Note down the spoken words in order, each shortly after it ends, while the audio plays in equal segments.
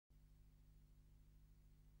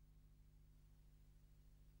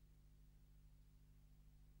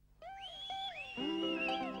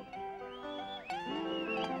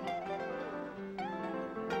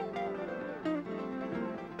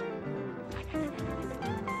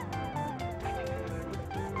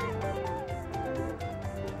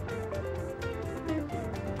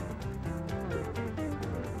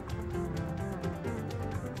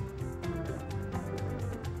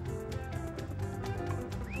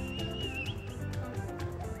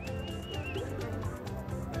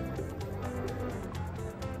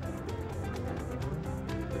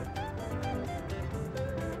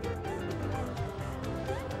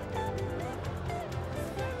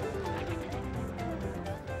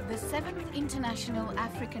The 7th International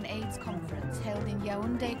African AIDS Conference held in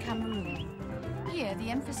Yaoundé, Cameroon. Here, the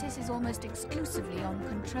emphasis is almost exclusively on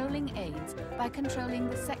controlling AIDS by controlling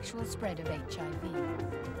the sexual spread of HIV.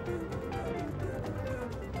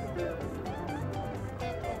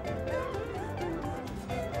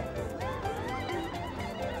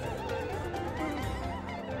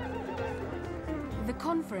 The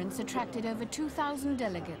conference attracted over 2,000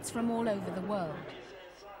 delegates from all over the world.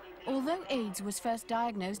 Although AIDS was first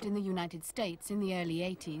diagnosed in the United States in the early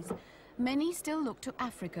 80s, many still look to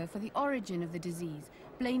Africa for the origin of the disease,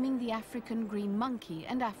 blaming the African green monkey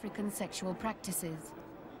and African sexual practices.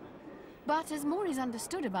 But as more is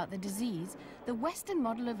understood about the disease, the Western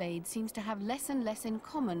model of AIDS seems to have less and less in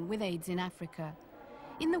common with AIDS in Africa.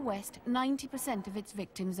 In the West, 90% of its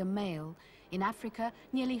victims are male. In Africa,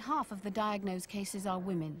 nearly half of the diagnosed cases are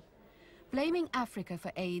women. Blaming Africa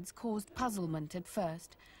for AIDS caused puzzlement at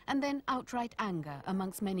first, and then outright anger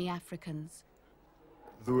amongst many Africans.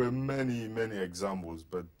 There were many examples,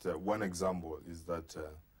 but one example is that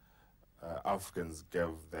Africans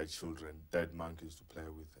gave their children dead monkeys to play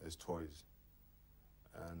with as toys.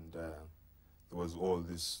 And there was all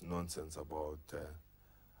this nonsense about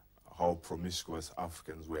how promiscuous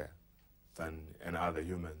Africans were than any other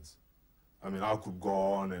humans. I mean, I could go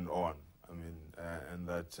on and on. I mean, and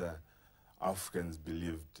that Africans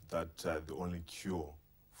believed that the only cure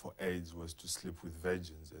for AIDS was to sleep with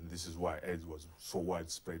virgins, and this is why AIDS was so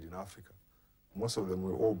widespread in Africa. Most of them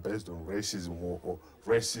were all based on racism or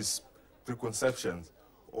racist preconceptions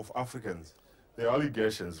of Africans. The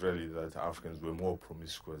allegations really that Africans were more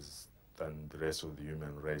promiscuous than the rest of the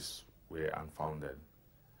human race were unfounded.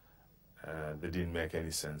 They didn't make any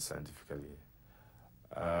sense scientifically.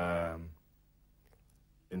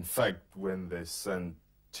 In fact, when they sent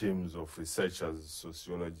teams of researchers,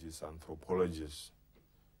 sociologists, anthropologists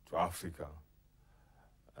to Africa,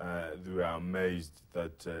 they were amazed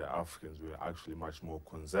that Africans were actually much more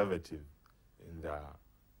conservative in their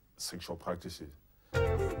sexual practices.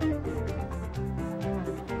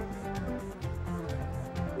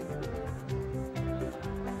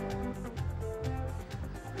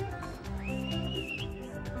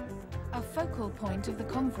 A focal point of the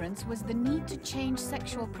conference was the need to change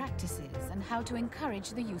sexual practices and how to encourage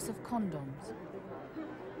the use of condoms.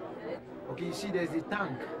 Okay, you see there's a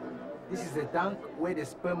tank. This is the tank where the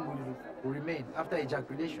sperm will remain after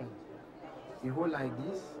ejaculation. You hold like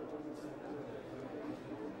this,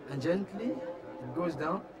 and gently it goes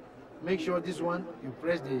down. Make sure this one, you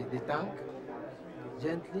press the tank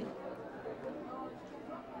gently,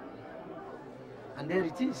 and there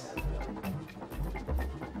it is.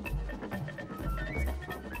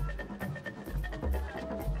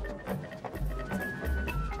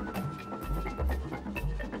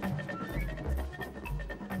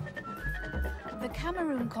 The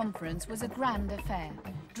Cameroon conference was a grand affair,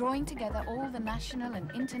 drawing together all the national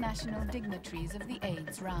and international dignitaries of the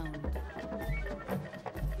AIDS round.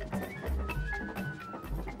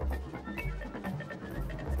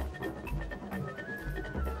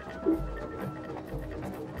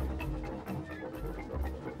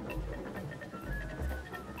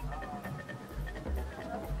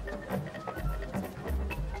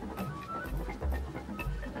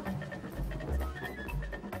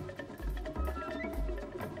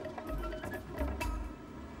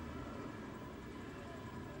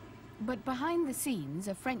 But behind the scenes,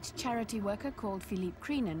 a French charity worker called Philippe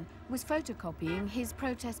Creenan was photocopying his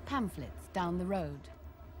protest pamphlets down the road.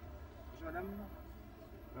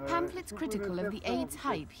 Pamphlets critical of the AIDS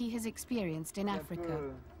hype he has experienced in Africa.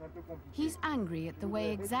 He's angry at the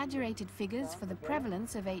way exaggerated figures for the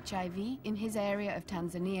prevalence of HIV in his area of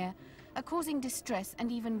Tanzania are causing distress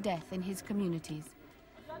and even death in his communities.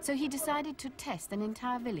 So he decided to test an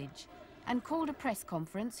entire village and called a press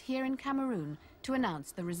conference here in Cameroon to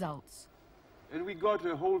announce the results. And we got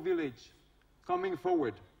a whole village coming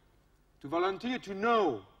forward to volunteer to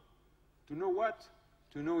know what?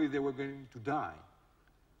 To know if they were going to die.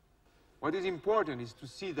 What is important is to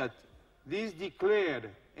see that these declared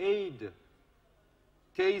AIDS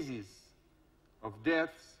cases of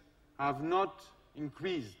deaths have not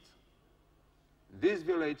increased, this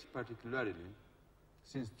village particularly,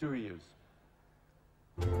 since 2 years.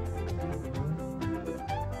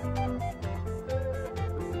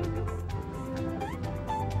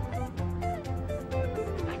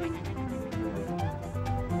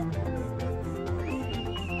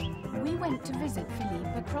 We went to visit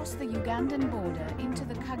Philippe across the Ugandan border into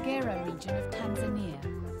the Kagera region of Tanzania.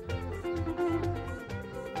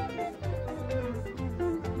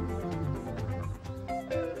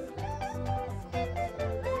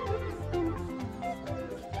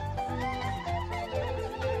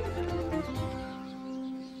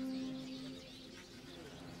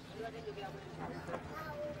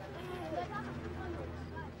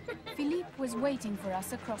 is waiting for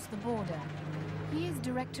us across the border. He is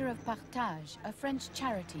director of Partage, a French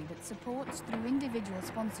charity that supports, through individual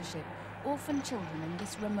sponsorship, orphan children in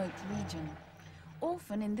this remote region.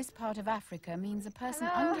 Orphan in this part of Africa means a person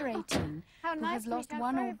under 18 who has lost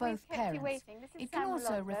one or both parents. It can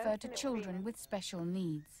also refer to children with special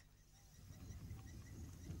needs.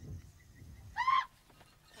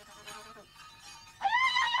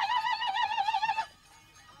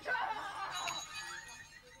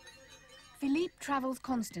 Philippe travels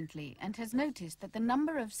constantly and has noticed that the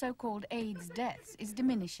number of so-called AIDS deaths is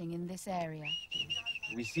diminishing in this area.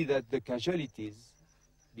 We see that the casualties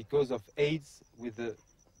because of AIDS, with the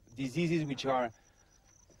diseases which are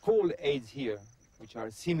called AIDS here, which are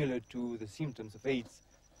similar to the symptoms of AIDS,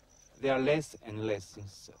 they are less and less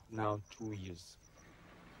since now 2 years.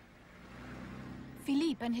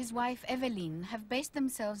 Philippe and his wife Eveline have based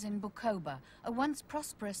themselves in Bukoba, a once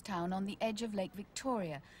prosperous town on the edge of Lake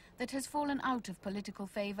Victoria that has fallen out of political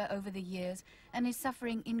favor over the years and is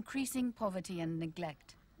suffering increasing poverty and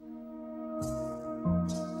neglect.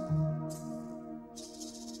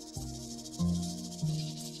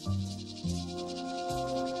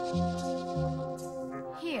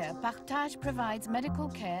 Here, Partage provides medical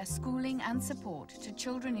care, schooling and support to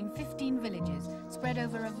children in 15 villages spread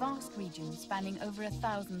over a vast region spanning over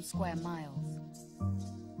 1,000 square miles.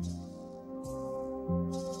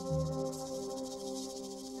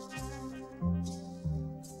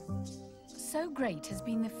 So great has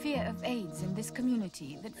been the fear of AIDS in this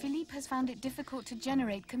community that Philippe has found it difficult to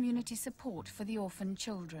generate community support for the orphan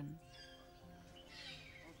children.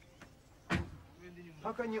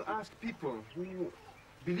 How can you ask people who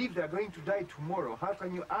believe they're going to die tomorrow, how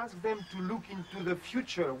can you ask them to look into the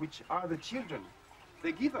future, which are the children?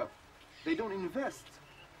 They give up. They don't invest.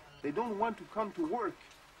 They don't want to come to work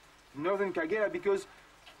in northern Kagera because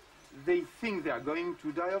they think they are going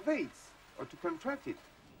to die of AIDS or to contract it.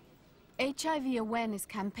 HIV awareness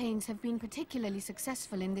campaigns have been particularly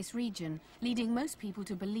successful in this region, leading most people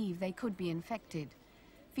to believe they could be infected.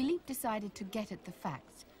 Philippe decided to get at the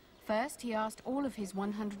facts. First, he asked all of his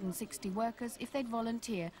 160 workers if they'd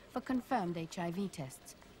volunteer for confirmed HIV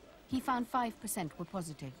tests. He found 5% were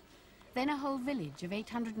positive. Then a whole village of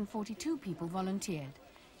 842 people volunteered.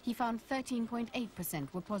 He found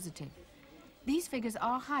 13.8% were positive. These figures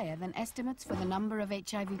are higher than estimates for the number of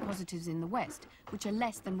HIV positives in the West, which are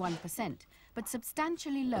less than 1%, but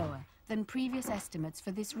substantially lower than previous estimates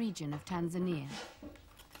for this region of Tanzania.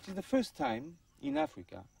 It is the first time in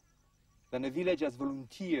Africa that a village has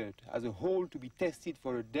volunteered as a whole to be tested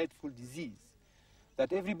for a dreadful disease,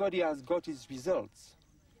 that everybody has got its results,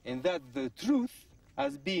 and that the truth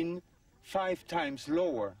has been 5 times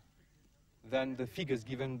lower than the figures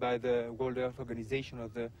given by the World Health Organization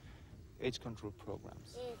of the AIDS control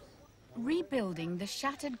programs. Rebuilding the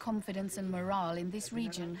shattered confidence and morale in this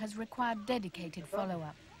region has required dedicated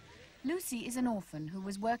follow-up. Lucy is an orphan who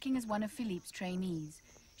was working as one of Philippe's trainees.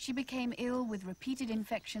 She became ill with repeated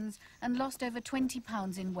infections and lost over 20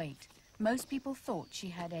 pounds in weight. Most people thought she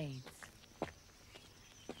had AIDS.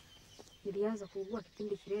 Nilianza kuugua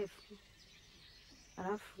kipindi kirefu.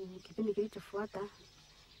 Alafu kipindi kilichofuata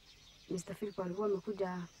Mr. Philip alikuwa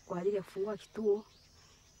amekuja kwa ajili ya kufungua kituo.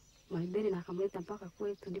 Maibere na akamleta mpaka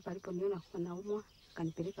kwetu, ndipo aliponiona kwa naumwa,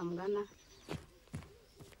 akanipeleka Mgana.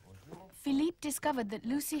 Philippe discovered that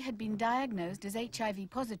Lucy had been diagnosed as HIV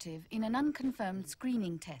positive in an unconfirmed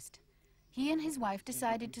screening test. He and his wife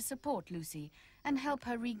decided to support Lucy and help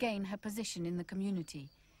her regain her position in the community.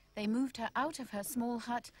 They moved her out of her small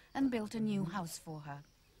hut and built a new house for her.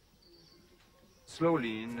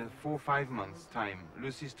 Slowly, in 4 or 5 months' time,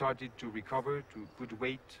 Lucy started to recover, to put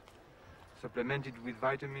weight, supplemented with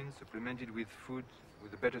vitamins, supplemented with food,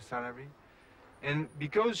 with a better salary. And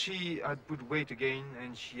because she had put weight again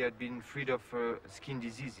and she had been freed of skin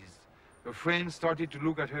diseases, her friends started to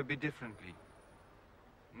look at her a bit differently.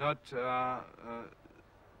 Not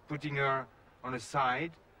putting her on a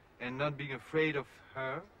side and not being afraid of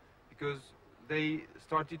her, because they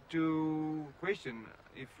started to question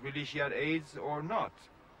if really she had AIDS or not.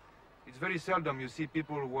 It's very seldom you see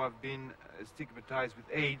people who have been stigmatized with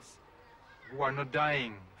AIDS who are not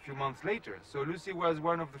dying a few months later. So Lucy was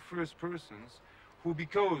one of the first persons who,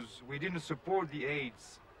 because we didn't support the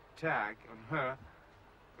AIDS tag on her,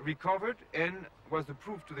 recovered and was the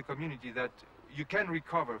proof to the community that you can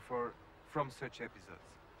recover from such episodes.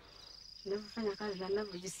 Ninavyofanya kazi na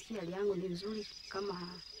ninavyojisikia hali yangu ni nzuri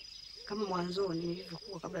kama mwanzoni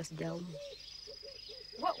nilivyokuwa kabla sijaumwa.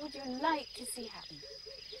 What would you like to see happen?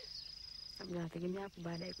 Kabla nategemea hapo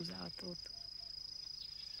baadaye kuzaa watoto.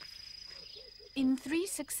 In 3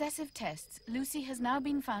 successive tests, Lucy has now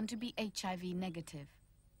been found to be HIV negative.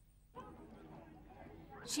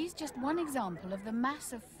 She's just one example of the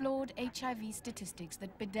mass of flawed HIV statistics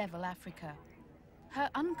that bedevil Africa. Her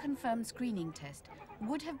unconfirmed screening test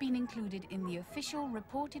would have been included in the official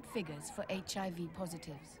reported figures for HIV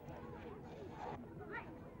positives.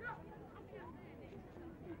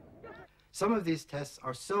 Some of these tests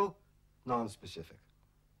are so non-specific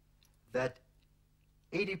that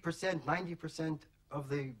 80%, 90% of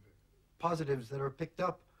the positives that are picked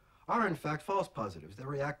up are in fact false positives. They're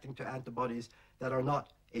reacting to antibodies that are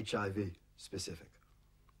not HIV specific.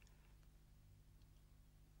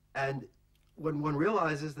 And when one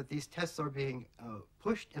realizes that these tests are being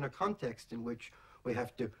pushed in a context in which we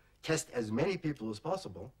have to test as many people as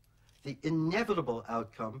possible, the inevitable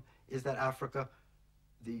outcome is that Africa,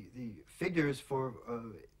 the figures for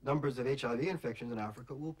numbers of HIV infections in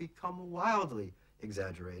Africa will become wildly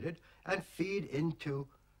exaggerated and feed into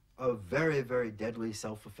a very, very deadly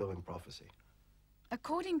self-fulfilling prophecy.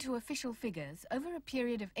 According to official figures, over a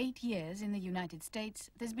period of 8 years in the United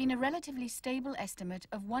States, there's been a relatively stable estimate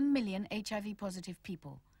of 1 million HIV-positive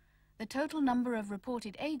people. The total number of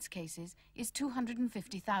reported AIDS cases is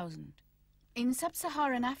 250,000. In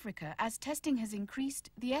sub-Saharan Africa, as testing has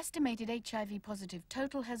increased, the estimated HIV-positive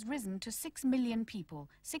total has risen to 6 million people,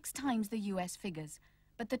 6 times the US figures.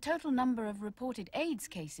 But the total number of reported AIDS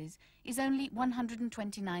cases is only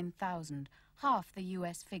 129,000, half the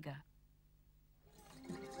US figure.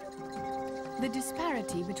 The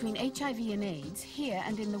disparity between HIV and AIDS here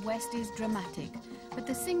and in the West is dramatic, but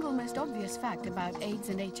the single most obvious fact about AIDS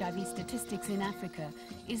and HIV statistics in Africa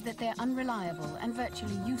is that they're unreliable and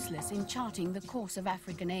virtually useless in charting the course of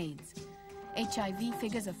African AIDS. HIV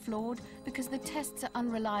figures are flawed because the tests are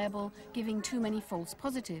unreliable, giving too many false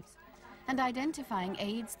positives. And identifying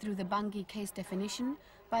AIDS through the Bunge case definition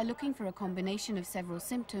by looking for a combination of several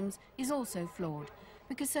symptoms is also flawed,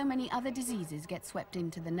 because so many other diseases get swept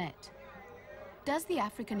into the net. Does the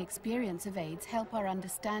African experience of AIDS help our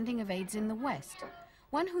understanding of AIDS in the West?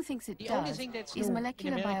 One who thinks it does is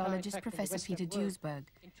molecular biologist Professor Peter Duesberg.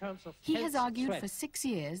 He has argued for 6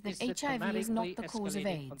 years that HIV is not the cause of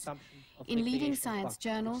AIDS. In leading science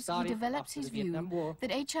journals, he develops his view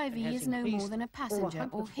that HIV is no more than a passenger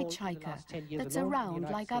or hitchhiker that's around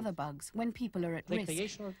like other bugs when people are at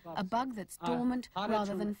risk, a bug that's dormant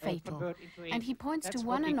rather than fatal. And he points to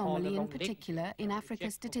one anomaly in particular in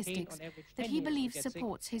Africa's statistics that he believes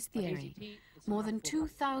supports his theory: more than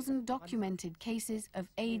 2,000 documented cases of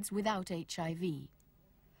AIDS without HIV.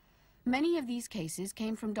 Many of these cases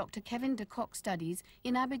came from Dr. Kevin de Kock studies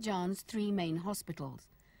in Abidjan's 3 main hospitals.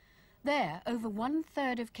 There, over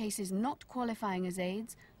 1/3 of cases not qualifying as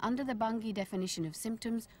AIDS under the Bunge definition of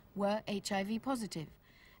symptoms were HIV positive,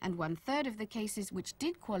 and 1/3 of the cases which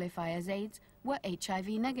did qualify as AIDS were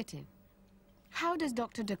HIV negative. How does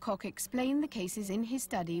Dr. de Kock explain the cases in his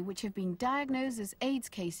study which have been diagnosed as AIDS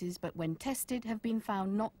cases but when tested have been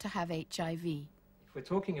found not to have HIV? If we're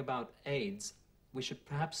talking about AIDS, we should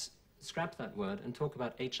perhaps scrap that word and talk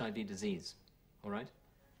about HIV disease, all right?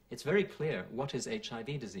 It's very clear what is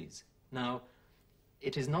HIV disease. Now,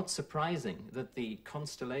 it is not surprising that the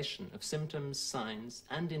constellation of symptoms, signs,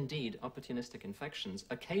 and indeed opportunistic infections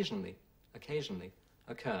occasionally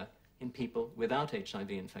occur in people without HIV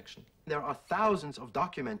infection. There are thousands of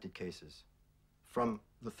documented cases from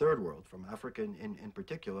the Third World, from Africa in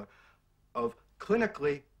particular, of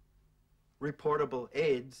clinically reportable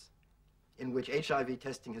AIDS in which HIV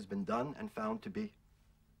testing has been done and found to be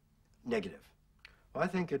negative. Well, I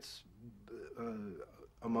think it's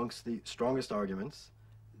amongst the strongest arguments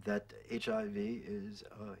that HIV is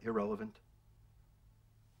irrelevant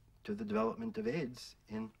to the development of AIDS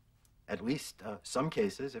in at least some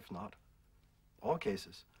cases, if not all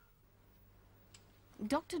cases.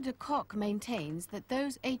 Dr. de Kock maintains that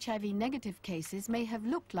those HIV-negative cases may have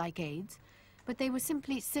looked like AIDS, but they were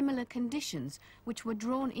simply similar conditions which were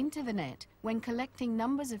drawn into the net when collecting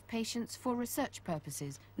numbers of patients for research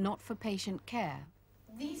purposes, not for patient care.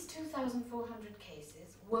 These 2,400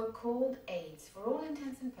 cases were called AIDS for all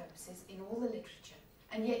intents and purposes in all the literature,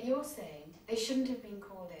 and yet you're saying they shouldn't have been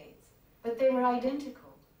called AIDS, but they were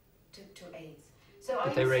identical to AIDS. So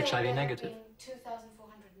but they were HIV negative.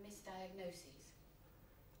 2,400 misdiagnoses.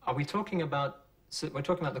 Are we talking about, we're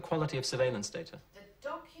talking about the quality of surveillance data? The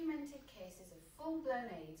documented cases of full-blown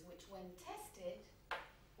AIDS, which when tested,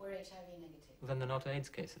 were HIV negative. Well, then they're not AIDS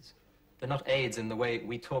cases. They're not AIDS in the way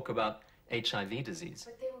we talk about HIV disease.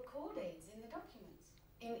 But they were called AIDS in the documents.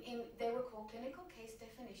 They were called clinical case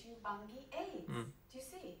definition Bunge AIDS. Do you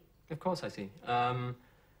see? Of course I see.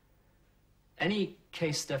 Any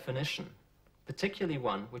case definition, particularly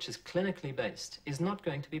one which is clinically based, is not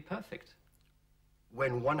going to be perfect.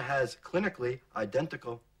 When one has clinically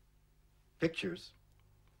identical pictures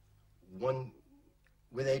one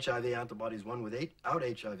with HIV antibodies, one without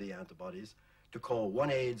HIV antibodies, to call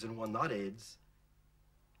one AIDS and one not AIDS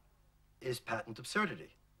is patent absurdity.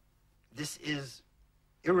 This is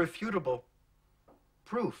irrefutable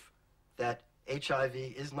proof that HIV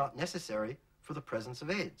is not necessary for the presence of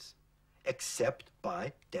AIDS, except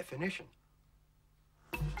by definition.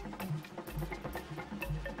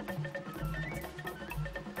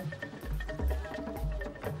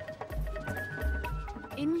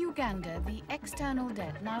 In Uganda, the external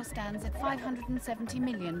debt now stands at $570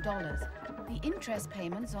 million. The interest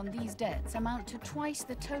payments on these debts amount to twice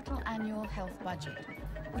the total annual health budget,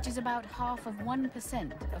 which is about half of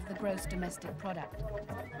 1% of the gross domestic product.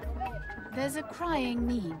 There's a crying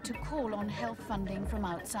need to call on health funding from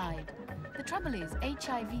outside. The trouble is,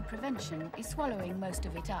 HIV prevention is swallowing most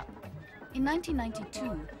of it up. In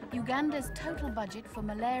 1992, Uganda's total budget for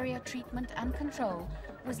malaria treatment and control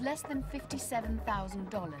was less than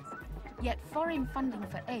 $57,000, yet foreign funding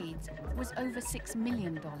for AIDS was over $6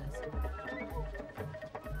 million.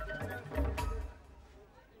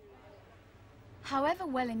 However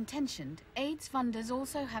well-intentioned, AIDS funders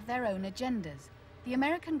also have their own agendas. The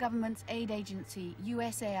American government's aid agency,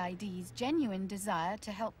 USAID's genuine desire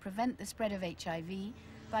to help prevent the spread of HIV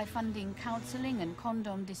by funding counseling and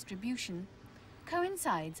condom distribution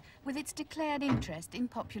coincides with its declared interest in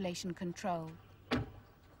population control.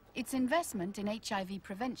 Its investment in HIV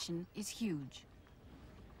prevention is huge.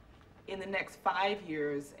 In the next 5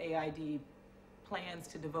 years, AID plans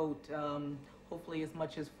to devote hopefully as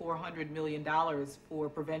much as $400 million for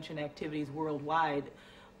prevention activities worldwide.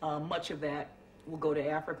 Much of that will go to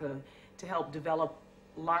Africa to help develop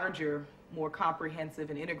larger, more comprehensive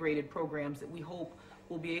and integrated programs that we hope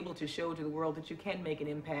will be able to show to the world that you can make an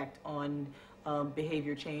impact on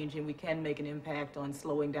behavior change, and we can make an impact on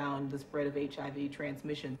slowing down the spread of HIV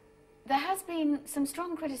transmission. There has been some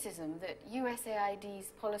strong criticism that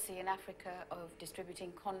USAID's policy in Africa of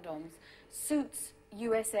distributing condoms suits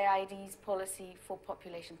USAID's policy for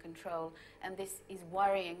population control, and this is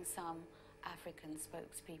worrying some African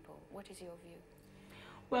spokespeople. What is your view?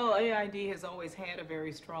 Well, AID has always had a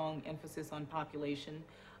very strong emphasis on population,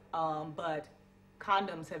 but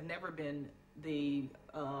condoms have never been the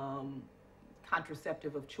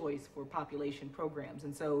contraceptive of choice for population programs,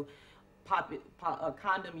 and so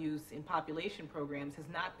condom use in population programs has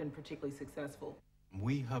not been particularly successful.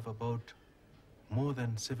 We have about more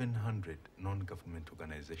than 700 non-government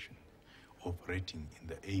organizations operating in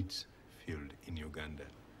the AIDS field in Uganda.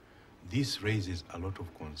 This raises a lot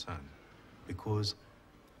of concern because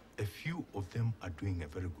a few of them are doing a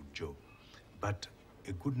very good job, but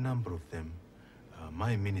a good number of them,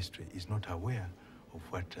 my ministry is not aware of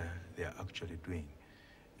what they are actually doing.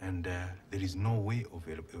 And there is no way of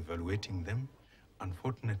evaluating them.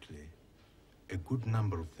 Unfortunately, a good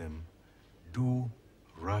number of them do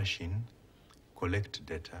rush in, collect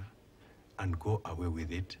data, and go away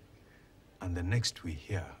with it. And the next we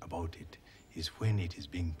hear about it is when it is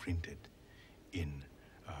being printed in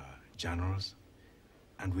journals,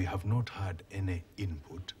 and we have not had any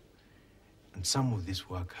input. And some of this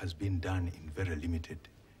work has been done in very limited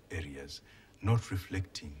areas, not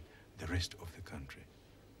reflecting the rest of the country.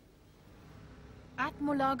 At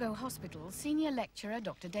Mulago Hospital, senior lecturer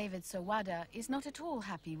Dr. David Sowada is not at all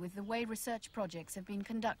happy with the way research projects have been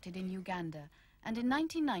conducted in Uganda, and in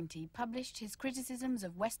 1990 published his criticisms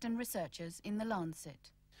of Western researchers in The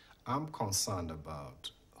Lancet. I'm concerned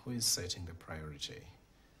about who is setting the priority.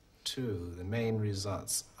 2, the main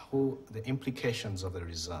results, the implications of the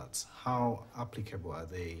results, how applicable are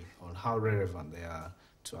they, or how relevant they are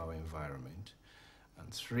to our environment.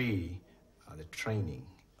 And 3, the training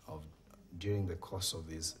of, during the course of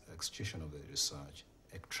this execution of the research,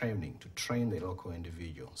 a training to train the local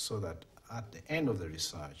individual so that at the end of the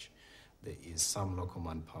research, there is some local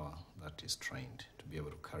manpower that is trained to be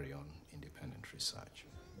able to carry on independent research.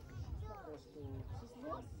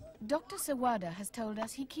 Dr. Sowada has told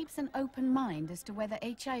us he keeps an open mind as to whether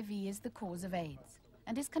HIV is the cause of AIDS,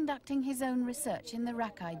 and is conducting his own research in the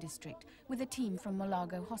Rakai district with a team from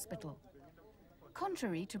Mulago Hospital.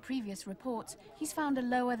 Contrary to previous reports, he's found a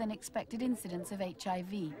lower than expected incidence of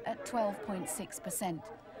HIV at 12.6%,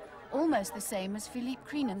 almost the same as Philippe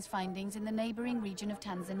Crenan's findings in the neighbouring region of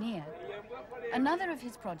Tanzania. Another of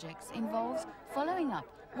his projects involves following up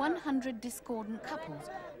 100 discordant couples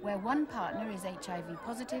where one partner is HIV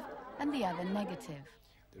positive and the other negative.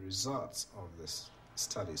 The results of this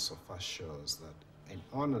study so far shows that in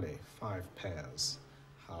only 5 pairs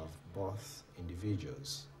have both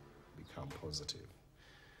individuals become positive.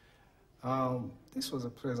 This was a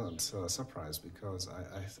pleasant surprise because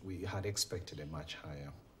we had expected a much higher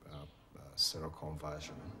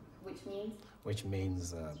seroconversion Which means? Which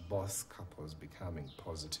means both couples becoming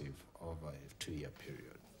positive over a 2-year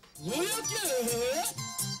period.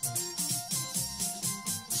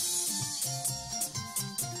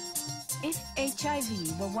 If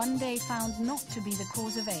HIV were one day found not to be the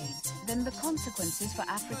cause of AIDS, then the consequences for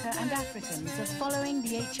Africa and Africans of following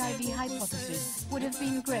the HIV hypothesis would have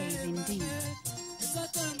been grave indeed.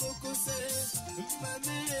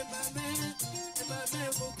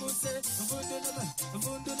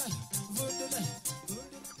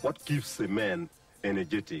 What keeps a man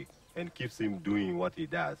energetic and keeps him doing what he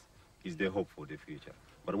does is the hope for the future.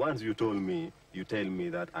 But once you tell me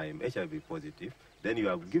that I am HIV positive, then you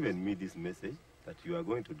have given me this message that you are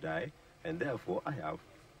going to die, and therefore I have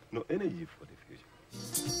no energy for the future.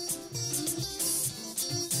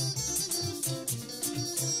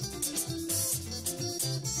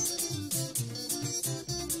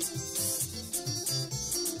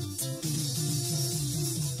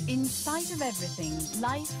 In spite of everything,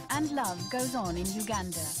 life and love goes on in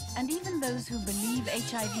Uganda, and even those who believe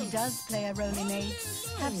HIV does play a role in AIDS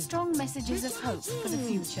have strong messages of hope for the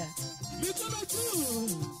future. You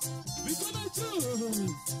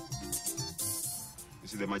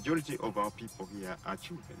see, the majority of our people here are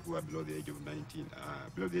children who are below the age of 19,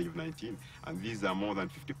 and these are more than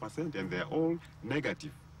 50%, and they're all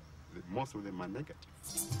negative. Most of them are negative.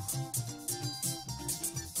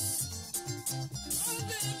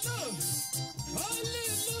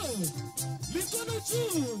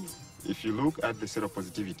 If you look at the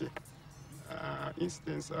seropositivity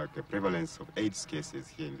incidence, prevalence of AIDS cases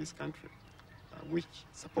here in this country, which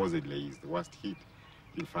supposedly is the worst hit,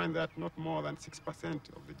 you'll find that not more than 6%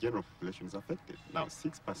 of the general population is affected. Now,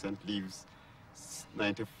 6% leaves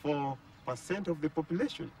 94% of the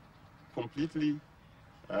population completely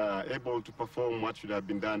able to perform what should have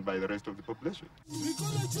been done by the rest of the population.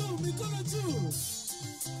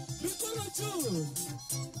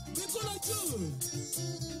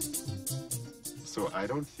 So I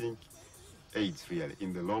don't think AIDS really,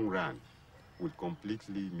 in the long run, will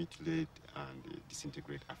completely mutilate and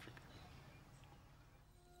disintegrate Africa.